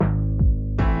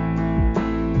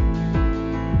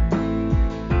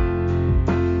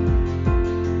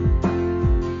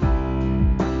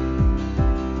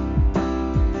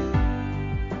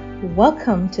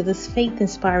Welcome to this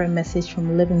faith-inspiring message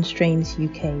from Living Streams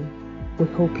UK. We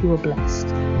hope you are blessed.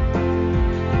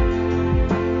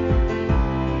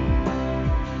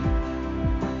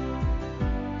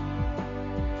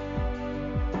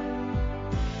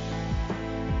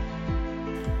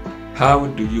 How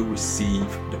do you receive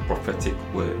the prophetic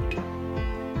word?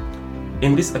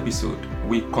 In this episode,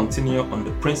 we continue on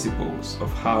the principles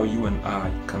of how you and I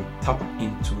can tap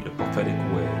into the prophetic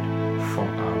word from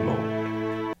our Lord.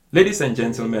 Ladies and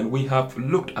gentlemen, we have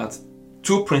looked at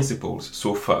two principles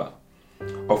so far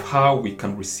of how we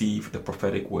can receive the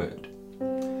prophetic word.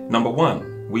 Number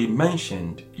one, we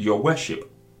mentioned your worship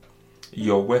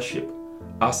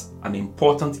as an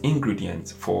important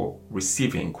ingredient for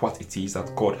receiving what it is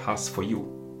that God has for you.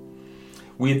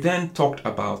 We then talked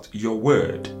about your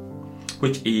word,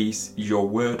 which is your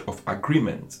word of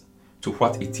agreement to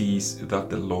what it is that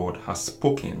the Lord has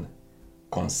spoken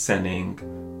concerning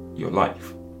your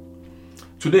life.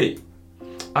 Today,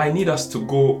 I need us to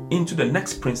go into the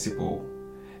next principle,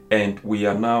 and we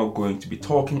are now going to be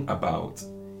talking about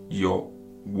your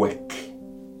work.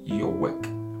 Your work.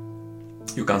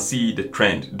 You can see the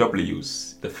trend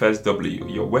W's. The first W,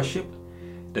 your worship.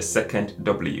 The second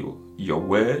W, your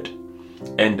word.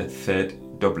 And the third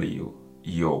W,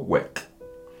 your work.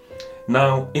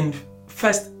 Now, in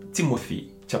 1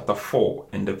 Timothy chapter 4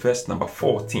 and the verse number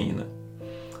 14,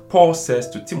 Paul says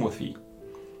to Timothy,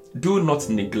 "Do not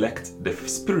neglect the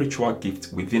spiritual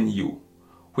gift within you,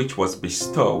 which was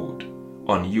bestowed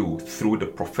on you through the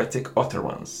prophetic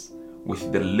utterance,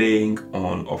 with the laying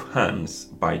on of hands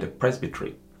by the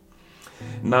presbytery."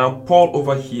 Now, Paul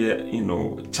over here,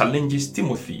 challenges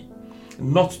Timothy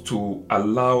not to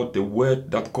allow the word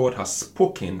that God has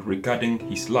spoken regarding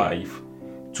his life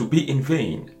to be in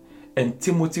vain. And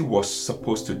Timothy was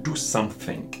supposed to do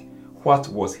something. What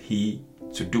was he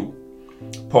to do?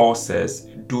 Paul says,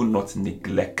 do not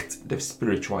neglect the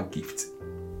spiritual gift.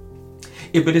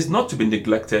 If it is not to be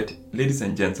neglected, ladies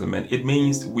and gentlemen, it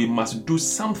means we must do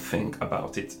something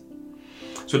about it.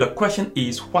 So the question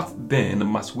is, what then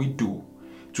must we do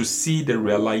to see the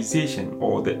realization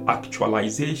or the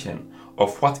actualization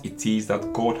of what it is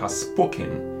that God has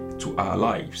spoken to our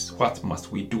lives? What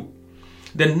must we do?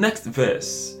 The next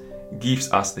verse gives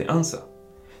us the answer.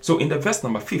 So in the verse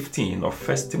number 15 of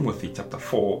 1 Timothy chapter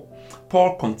 4,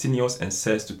 Paul continues and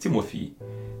says to Timothy,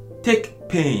 "Take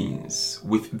pains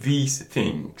with these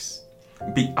things,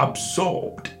 be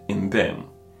absorbed in them,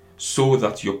 so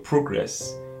that your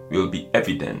progress will be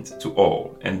evident to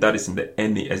all." And that is in the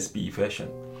NASB version.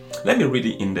 Let me read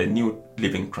it in the New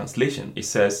Living Translation. It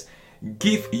says,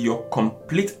 "Give your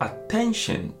complete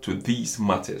attention to these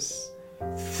matters.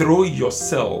 Throw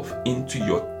yourself into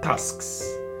your tasks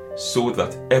so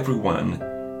that everyone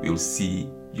will see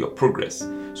your progress."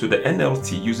 So the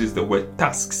NLT uses the word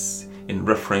tasks in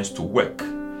reference to work.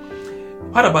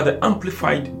 What about the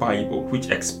Amplified Bible, which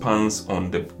expands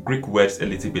on the Greek words a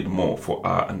little bit more for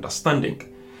our understanding?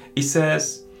 It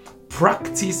says,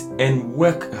 "Practice and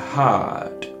work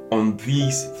hard on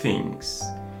these things.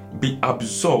 Be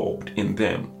absorbed in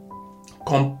them,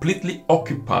 completely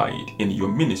occupied in your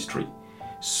ministry,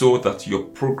 so that your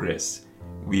progress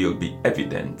will be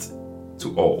evident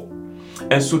to all."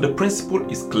 And so the principle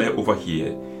is clear over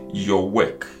here, your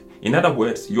work. In other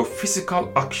words, your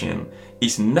physical action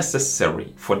is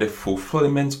necessary for the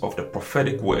fulfillment of the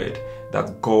prophetic word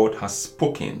that God has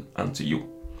spoken unto you.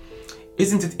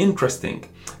 Isn't it interesting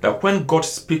that when God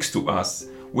speaks to us,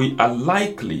 we are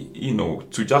likely,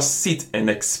 to just sit and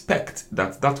expect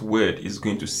that that word is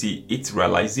going to see its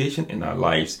realization in our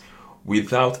lives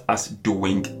without us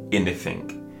doing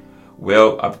anything?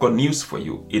 Well, I've got news for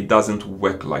you. It doesn't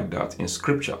work like that in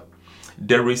Scripture.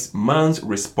 There is man's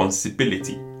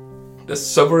responsibility. The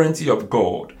sovereignty of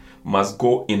God must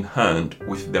go in hand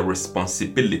with the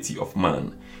responsibility of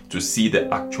man to see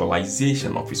the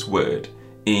actualization of his word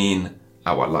in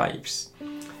our lives.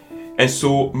 And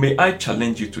so may I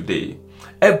challenge you today,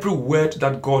 every word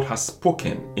that God has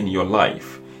spoken in your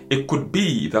life, it could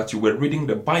be that you were reading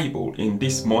the Bible in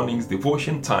this morning's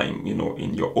devotion time,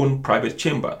 in your own private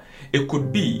chamber. It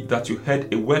could be that you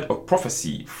heard a word of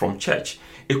prophecy from church.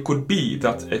 It could be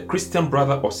that a Christian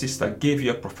brother or sister gave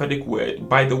you a prophetic word,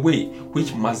 by the way,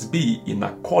 which must be in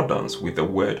accordance with the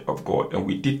word of God. And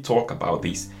we did talk about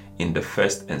this in the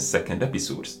first and second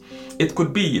episodes. It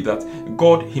could be that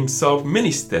God himself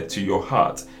ministered to your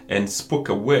heart and spoke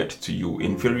a word to you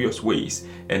in various ways,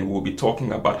 and we'll be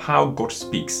talking about how God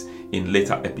speaks in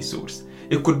later episodes.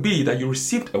 It could be that you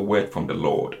received a word from the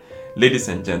Lord. Ladies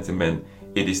and gentlemen,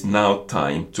 it is now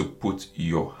time to put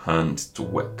your hands to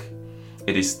work.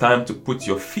 It is time to put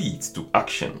your feet to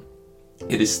action.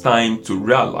 It is time to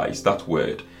realize that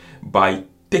word by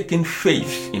taking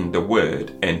faith in the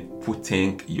word and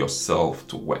putting yourself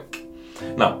to work.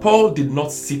 Now, Paul did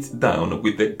not sit down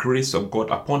with the grace of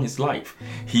God upon his life.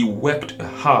 He worked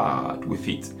hard with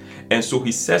it. And so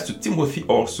he says to Timothy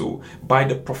also, by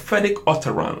the prophetic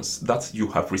utterance that you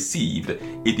have received,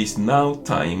 it is now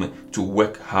time to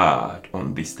work hard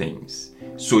on these things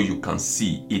so you can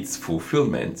see its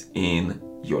fulfillment in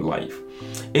your life.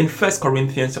 In 1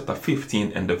 Corinthians chapter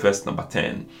 15 and the verse number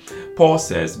 10, Paul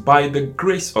says, by the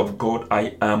grace of God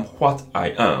I am what I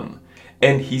am,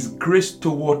 and his grace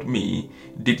toward me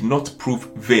did not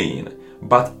prove vain,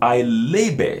 but I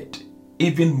labored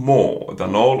even more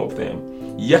than all of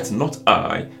them, yet not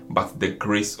I, but the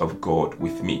grace of God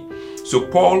with me. So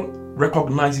Paul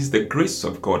recognizes the grace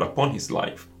of God upon his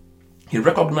life. He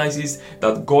recognizes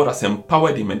that God has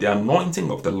empowered him and the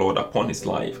anointing of the Lord upon his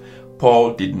life.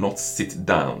 Paul did not sit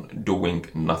down doing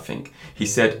nothing. He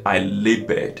said, I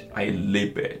labored.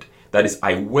 That is,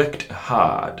 I worked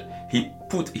hard. He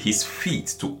put his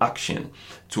feet to action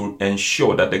to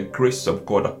ensure that the grace of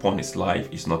God upon his life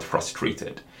is not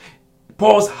frustrated.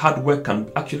 Paul's hard work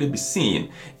can actually be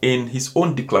seen in his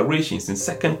own declarations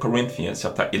in 2 Corinthians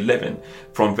chapter 11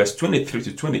 from verse 23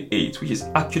 to 28, which is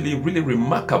actually really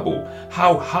remarkable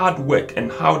how hard work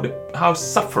and how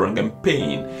suffering and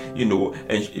pain,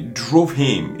 and it drove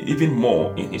him even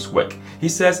more in his work. He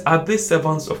says, "Are they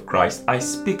servants of Christ? I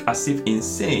speak as if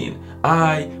insane,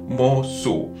 I more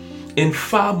so. In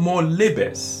far more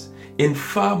labors, in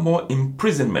far more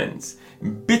imprisonments,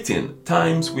 beaten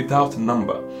times without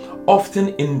number, often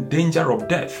in danger of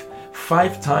death.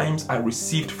 5 times I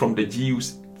received from the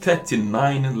Jews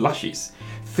 39 lashes.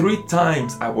 3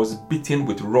 times I was beaten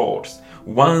with rods.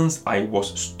 Once I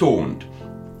was stoned.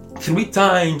 3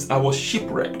 times I was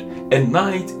shipwrecked. A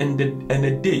night and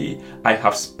a day I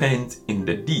have spent in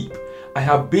the deep. I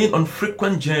have been on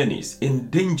frequent journeys, in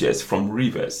dangers from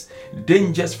rivers,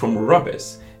 dangers from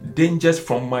robbers, dangers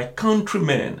from my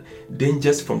countrymen,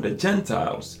 dangers from the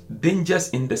Gentiles, dangers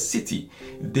in the city,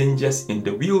 dangers in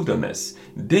the wilderness,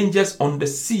 dangers on the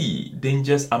sea,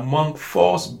 dangers among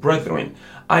false brethren.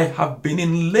 I have been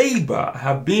in labor,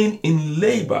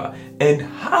 and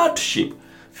hardship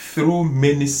through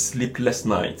many sleepless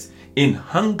nights, in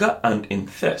hunger and in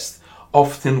thirst,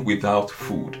 often without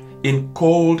food, in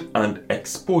cold and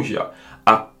exposure.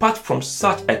 Apart from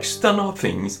such external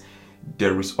things,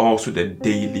 there is also the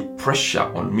daily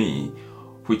pressure on me,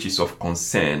 which is of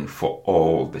concern for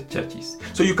all the churches."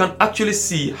 So you can actually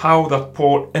see how that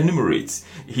Paul enumerates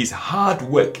his hard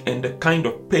work and the kind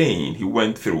of pain he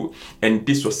went through. And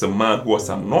this was a man who was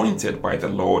anointed by the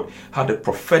Lord, had a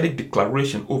prophetic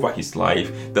declaration over his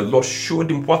life. The Lord showed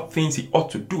him what things he ought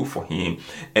to do for him.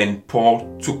 And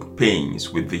Paul took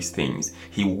pains with these things.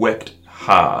 He worked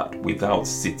hard without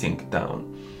sitting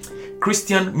down.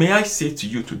 Christian, may I say to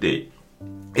you today,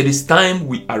 it is time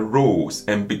we arose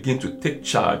and begin to take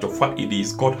charge of what it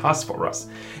is God has for us.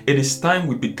 It is time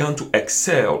we began to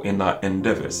excel in our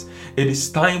endeavors. It is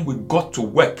time we got to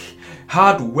work.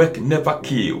 Hard work never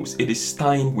kills. It is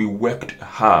time we worked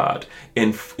hard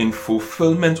in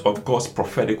fulfillment of God's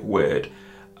prophetic word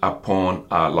upon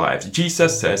our lives.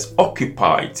 Jesus says,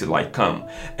 "Occupy till I come."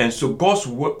 And so God's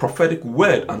prophetic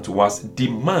word unto us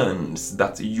demands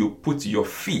that you put your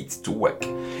feet to work.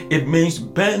 It means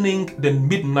burning the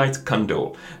midnight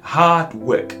candle. Hard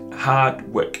work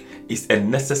is a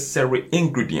necessary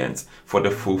ingredient for the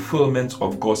fulfillment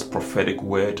of God's prophetic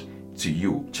word to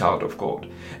you, child of God.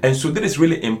 And so that is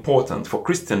really important for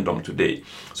Christendom today.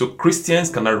 So Christians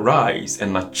can arise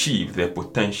and achieve their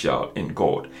potential in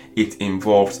God. It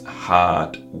involves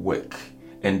hard work,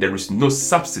 and there is no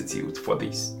substitute for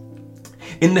this.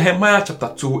 In Nehemiah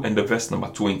chapter 2 and the verse number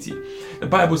 20, the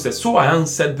Bible says, "So I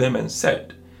answered them and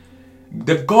said,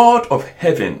 the God of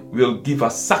heaven will give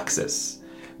us success.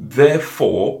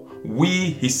 Therefore, we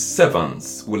his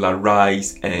servants will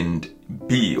arise and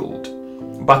build.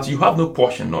 But you have no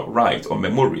portion, or right, or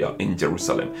memorial in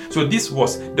Jerusalem." So this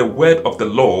was the word of the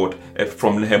Lord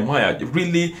from Nehemiah,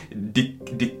 really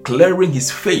declaring his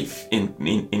faith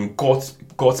in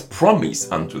God's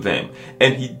promise unto them.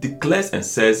 And he declares and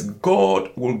says, God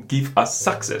will give us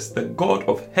success. The God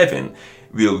of heaven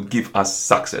will give us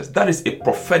success. That is a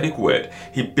prophetic word.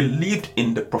 He believed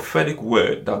in the prophetic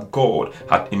word that God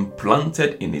had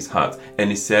implanted in his heart, and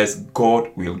he says God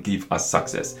will give us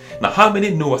success. Now, how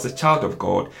many know, as a child of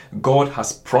God, God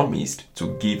has promised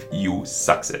to give you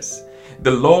success?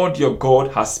 The Lord your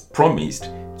God has promised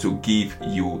to give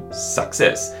you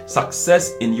success.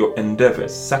 Success in your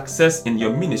endeavors, success in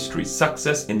your ministry,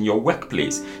 success in your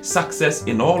workplace, success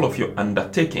in all of your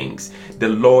undertakings. The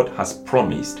Lord has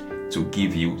promised to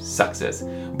give you success.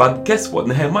 But guess what?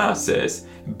 Nehemiah says,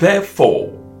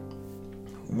 therefore,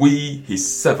 we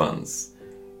his servants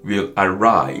will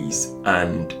arise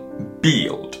and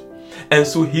build. And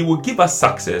so he will give us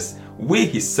success. We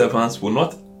his servants will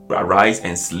not arise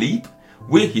and sleep.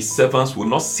 We his servants will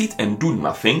not sit and do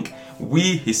nothing.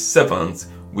 We his servants,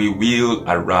 we will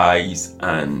arise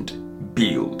and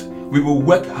build. We will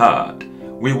work hard.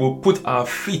 We will put our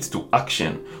feet to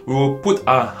action. We will put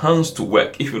our hands to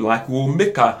work. If you like, we will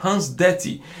make our hands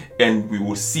dirty, and we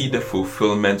will see the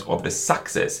fulfillment of the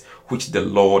success which the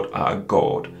Lord our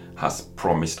God has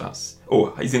promised us.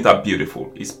 Oh, isn't that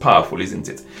beautiful? It's powerful, isn't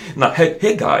it? Now,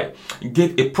 Haggai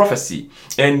gave a prophecy,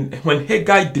 and when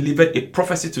Haggai delivered a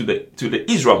prophecy to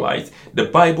the Israelites, the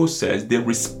Bible says they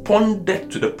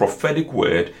responded to the prophetic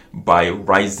word by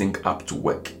rising up to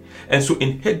work. And so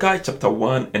in Haggai chapter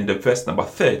 1 and the verse number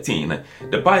 13,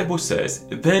 the Bible says,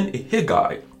 then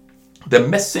Haggai, the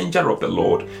messenger of the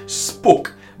Lord,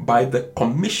 spoke by the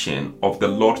commission of the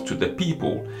Lord to the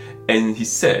people, and he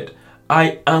said,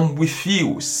 I am with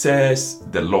you, says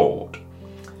the Lord.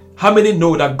 How many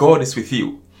know that God is with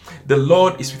you? The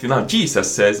Lord is with you. Now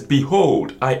Jesus says,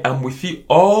 behold, I am with you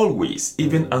always,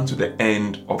 even unto the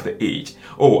end of the age.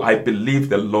 Oh, I believe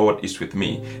the Lord is with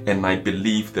me, and I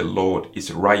believe the Lord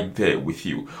is right there with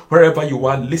you. Wherever you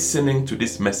are listening to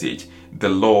this message, the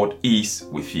Lord is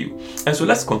with you. And so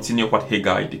let's continue what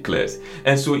Haggai declares.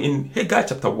 And so in Haggai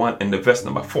chapter 1 and the verse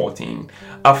number 14,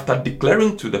 after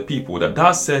declaring to the people that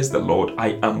thus says the Lord,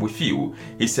 I am with you,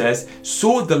 he says,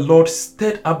 so the Lord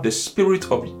stirred up the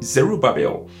spirit of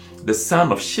Zerubbabel, the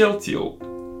son of Shealtiel,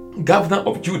 governor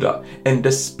of Judah, and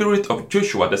the spirit of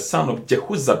Joshua, the son of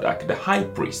Jehozadak, the high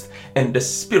priest, and the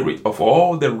spirit of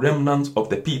all the remnants of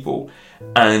the people.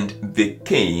 And they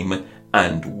came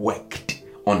and worked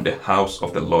on the house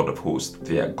of the Lord of hosts,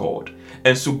 their God.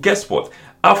 And so guess what?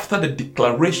 After the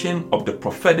declaration of the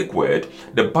prophetic word,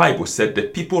 the Bible said the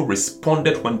people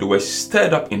responded when they were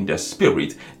stirred up in their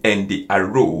spirit, and they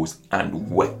arose and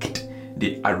worked.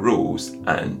 They arose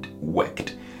and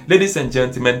worked. Ladies and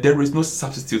gentlemen, there is no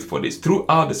substitute for this.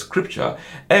 Throughout the scripture,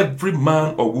 every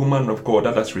man or woman of God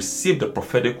that has received the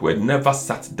prophetic word never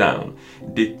sat down.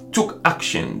 They took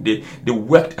action. They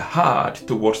worked hard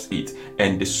towards it,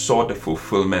 and they saw the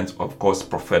fulfillment of God's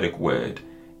prophetic word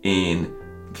in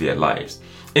their lives.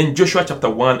 In Joshua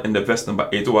chapter 1 and the verse number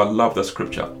 8, oh, I love the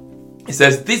scripture. It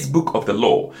says, this book of the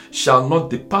law shall not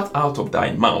depart out of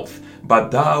thy mouth, but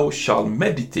thou shalt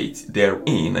meditate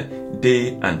therein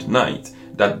day and night,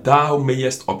 that thou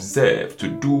mayest observe to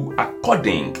do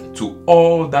according to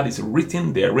all that is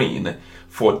written therein.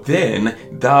 For then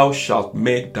thou shalt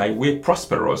make thy way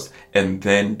prosperous, and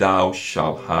then thou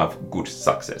shalt have good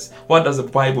success. What does the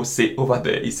Bible say over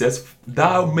there? It says,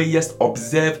 thou mayest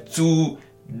observe to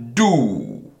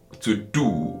do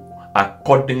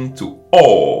according to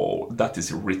all that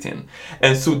is written.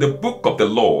 And so the book of the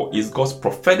law is God's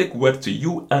prophetic word to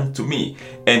you and to me.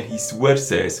 And his word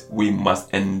says we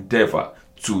must endeavor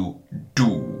to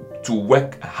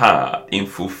work hard in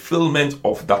fulfillment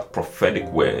of that prophetic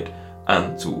word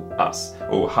unto us.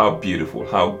 Oh, how beautiful,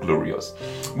 how glorious.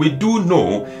 We do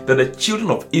know that the children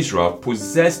of Israel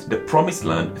possessed the promised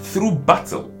land through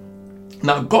battle.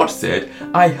 Now God said,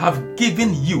 I have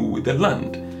given you the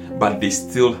land. But they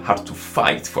still had to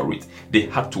fight for it. They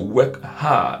had to work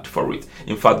hard for it.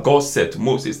 In fact, God said to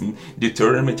Moses in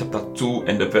Deuteronomy chapter 2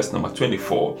 and the verse number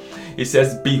 24, it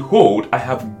says, behold, I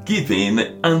have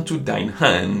given unto thine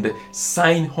hand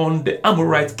Sihon the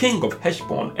Amorite, king of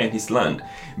Heshbon, and his land.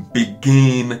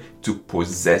 Begin to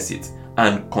possess it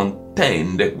and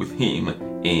contend with him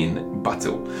in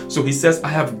battle. So he says, I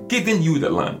have given you the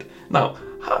land. Now,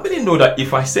 how many know that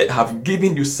if I say I have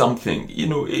given you something,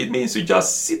 it means you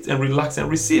just sit and relax and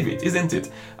receive it, isn't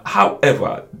it?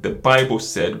 However, the Bible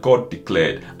said, God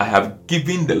declared, I have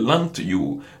given the land to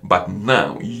you, but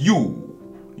now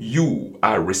you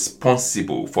are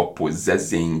responsible for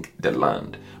possessing the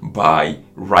land by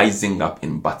rising up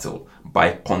in battle,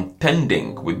 by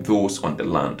contending with those on the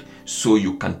land, so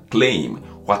you can claim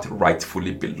what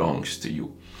rightfully belongs to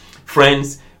you.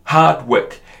 Friends, hard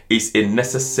work is a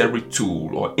necessary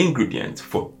tool or ingredient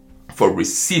for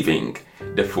receiving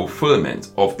the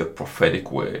fulfillment of the prophetic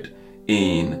word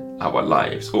in our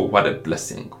lives. Oh, what a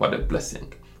blessing, what a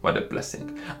blessing, what a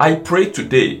blessing. I pray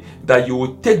today that you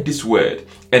will take this word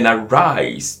and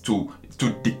arise to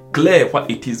declare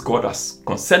what it is God has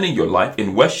concerning your life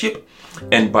in worship,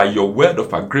 and by your word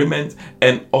of agreement,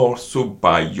 and also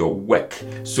by your work,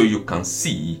 so you can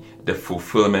see the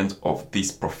fulfillment of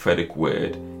this prophetic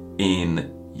word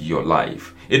in your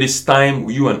life. It is time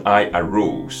you and I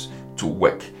arose to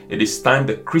work. It is time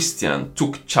the Christian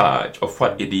took charge of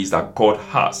what it is that God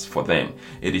has for them.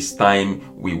 It is time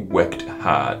we worked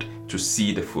hard to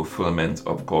see the fulfillment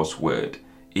of God's word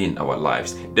in our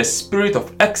lives. The spirit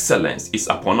of excellence is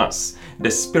upon us.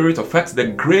 The spirit of the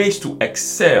grace to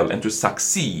excel and to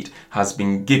succeed has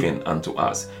been given unto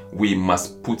us. We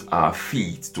must put our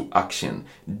feet to action.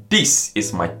 This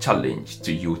is my challenge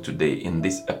to you today in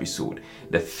this episode.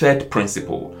 The third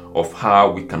principle of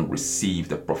how we can receive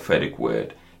the prophetic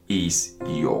word is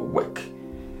your work.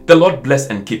 The Lord bless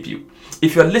and keep you.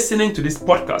 If you're listening to this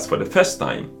podcast for the first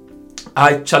time,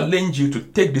 I challenge you to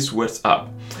take these words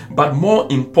up, but more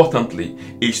importantly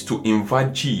is to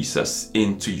invite Jesus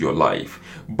into your life.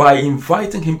 By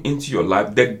inviting him into your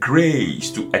life, the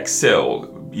grace to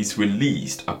excel is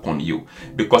released upon you,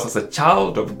 because as a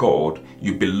child of God,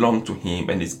 you belong to him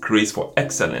and his grace for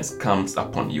excellence comes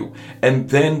upon you. And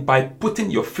then by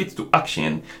putting your feet to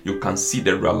action, you can see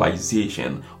the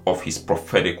realization of his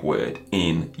prophetic word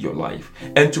in your life.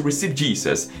 And to receive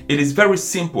Jesus, it is very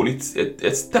simple. It's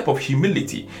a step of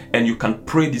humility, and you can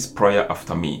pray this prayer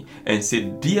after me and say,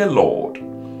 "Dear Lord,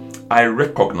 I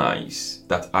recognize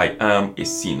that I am a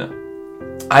sinner.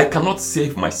 I cannot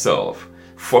save myself.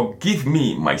 Forgive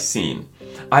me my sin.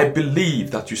 I believe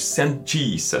that you sent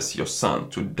Jesus, your son,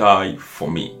 to die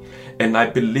for me. And I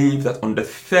believe that on the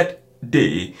third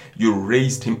day, you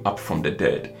raised him up from the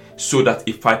dead, so that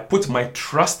if I put my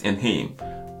trust in him,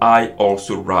 I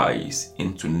also rise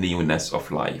into newness of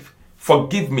life.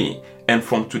 Forgive me, and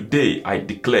from today I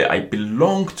declare I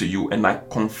belong to you, and I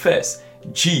confess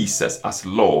Jesus as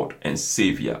Lord and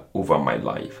Savior over my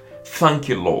life. Thank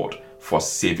you, Lord, for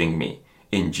saving me.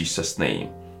 In Jesus' name,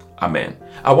 amen."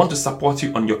 I want to support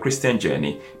you on your Christian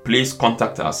journey. Please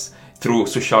contact us through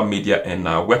social media and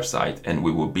our website, and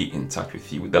we will be in touch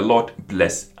with you. The Lord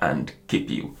bless and keep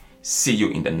you. See you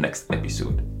in the next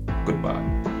episode. Goodbye.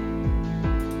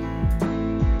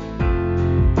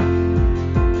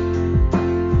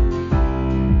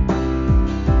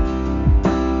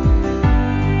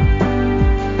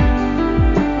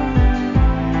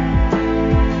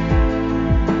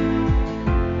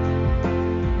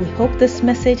 Hope this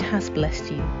message has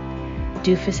blessed you.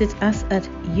 Do visit us at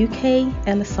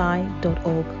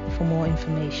uklsi.org for more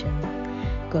information.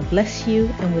 God bless you,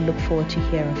 and we look forward to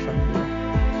hearing from you.